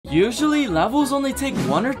Usually, levels only take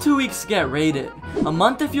 1 or 2 weeks to get rated, a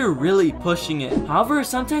month if you're really pushing it. However,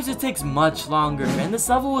 sometimes it takes much longer, and this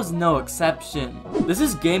level was no exception. This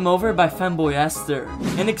is Game Over by Femboy Esther,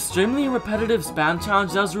 an extremely repetitive spam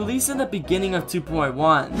challenge that was released in the beginning of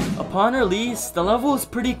 2.1. Upon release, the level was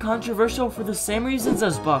pretty controversial for the same reasons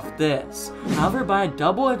as Buff This. However, by a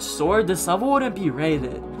double-edged sword, this level wouldn't be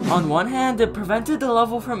rated. On one hand, it prevented the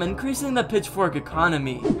level from increasing the pitchfork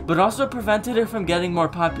economy, but also prevented it from getting more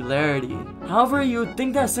popularity. However, you would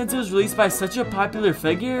think that since it was released by such a popular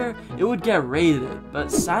figure, it would get rated,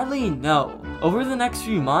 but sadly no. Over the next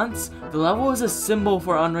few months, the level is a symbol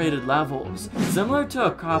for unrated levels, similar to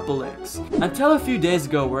Acropolis, until a few days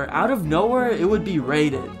ago where out of nowhere it would be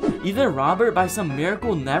rated. Either Robert by some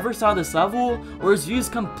miracle never saw this level, or his views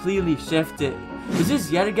completely shifted. This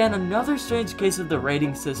is yet again another strange case of the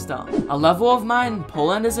rating system. A level of mine,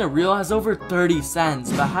 Poland Isn't Real, has over 30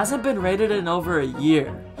 cents, but hasn't been rated in over a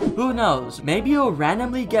year. Who knows, maybe it'll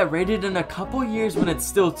randomly get rated in a couple years when it's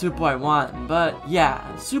still 2.1, but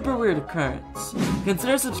yeah, super weird occurrence.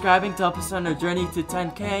 Consider subscribing to help us on our journey to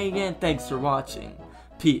 10K, and thanks for watching.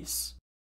 Peace.